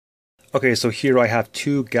Okay, so here I have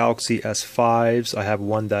two Galaxy S5s. I have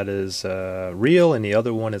one that is real and the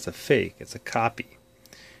other one is a fake. It's a copy.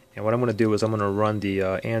 And what I'm going to do is I'm going to run the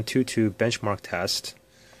Antutu benchmark test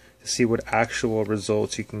to see what actual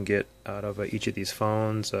results you can get out of each of these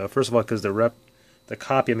phones. First of all, because the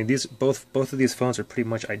copy, I mean, both of these phones are pretty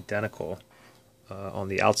much identical on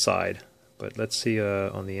the outside. But let's see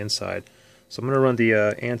on the inside. So I'm going to run the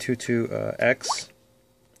Antutu X.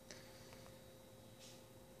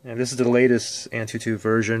 And this is the latest Antutu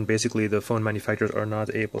version. Basically, the phone manufacturers are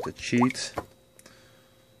not able to cheat.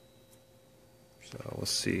 So we'll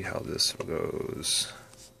see how this goes.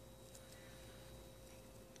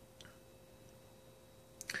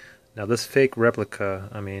 Now this fake replica,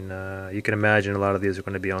 I mean, you can imagine a lot of these are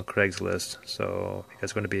going to be on Craigslist. So if you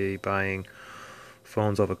guys are going to be buying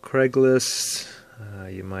phones off of Craigslist,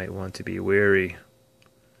 you might want to be wary,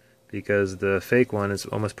 because the fake one is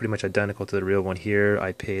almost pretty much identical to the real one. Here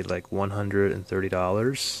I paid like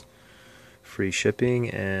 $130 free shipping,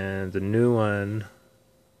 and the new one,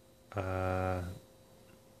 the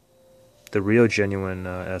real genuine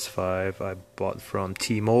S5, I bought from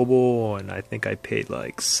T-Mobile, and I think I paid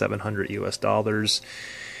like $700 US,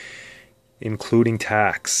 including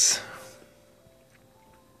tax.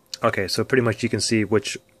 Okay, so pretty much you can see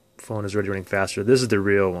which phone is already running faster. This is the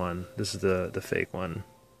real one. This is the fake one.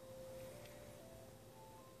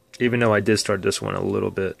 Even though I did start this one a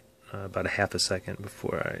little bit, about a half a second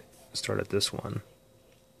before I started this one.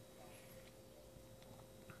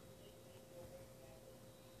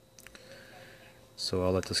 So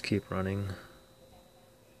I'll let this keep running.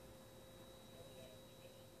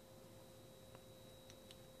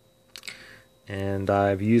 And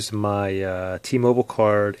I've used my T-Mobile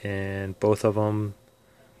card in both of them.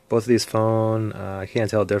 Both of these phones, I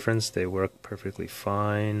can't tell a difference. They work perfectly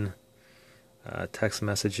fine. Text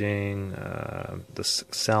messaging, the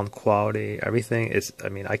sound quality, everything is, I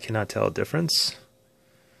mean, I cannot tell a difference.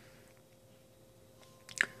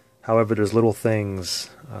 However, there's little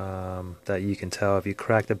things that you can tell. If you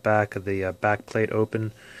crack the back of the back plate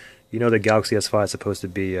open, you know the Galaxy S5 is supposed to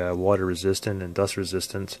be water resistant and dust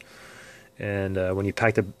resistant. And when you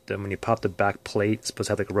pop the back plate, it's supposed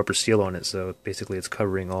to have like a rubber seal on it. So basically, it's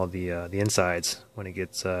covering all the insides when it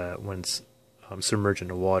gets when it's submerged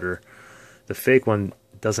into water. The fake one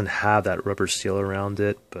doesn't have that rubber seal around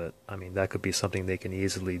it, but I mean that could be something they can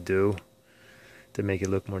easily do to make it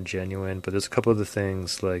look more genuine. But there's a couple other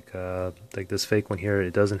things like this fake one here.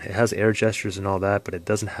 It has air gestures and all that, but it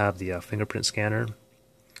doesn't have the fingerprint scanner.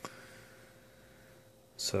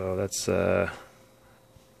 So that's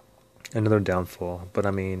another downfall. But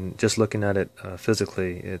I mean, just looking at it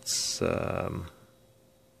physically, it's I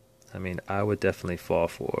mean, I would definitely fall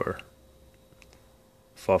for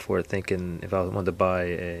it, thinking if I wanted to buy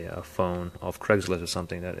a phone off Craigslist or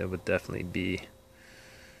something, that it would definitely be,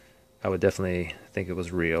 I would definitely think it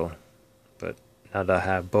was real. But now that I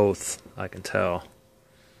have both, I can tell.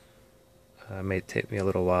 It may take me a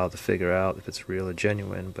little while to figure out if it's real or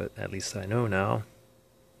genuine, but at least I know now.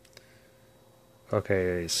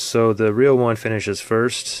 Okay, so the real one finishes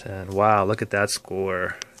first, and wow, look at that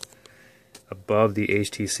score. Above the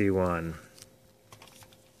HTC One.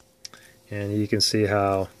 And you can see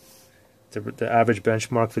how the average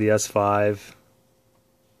benchmark for the S5,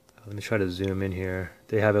 let me try to zoom in here.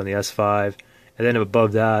 They have it on the S5, and then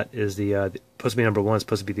above that is the supposed to be number one,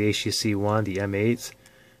 supposed to be the HTC One, the M8.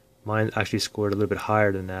 Mine actually scored a little bit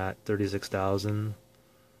higher than that, 36,000,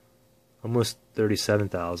 almost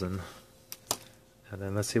 37,000. And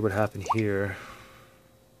then let's see what happened here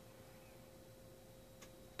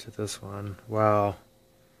to this one. Wow.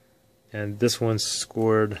 And this one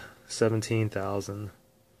scored 17,000.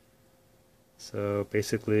 So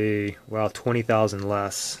basically, wow, 20,000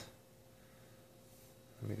 less.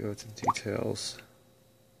 Let me go to details.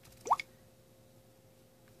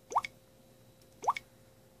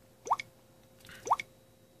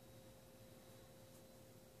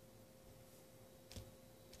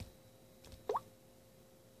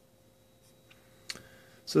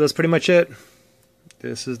 So that's pretty much it.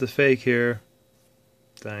 This is the fake here.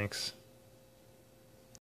 Thanks.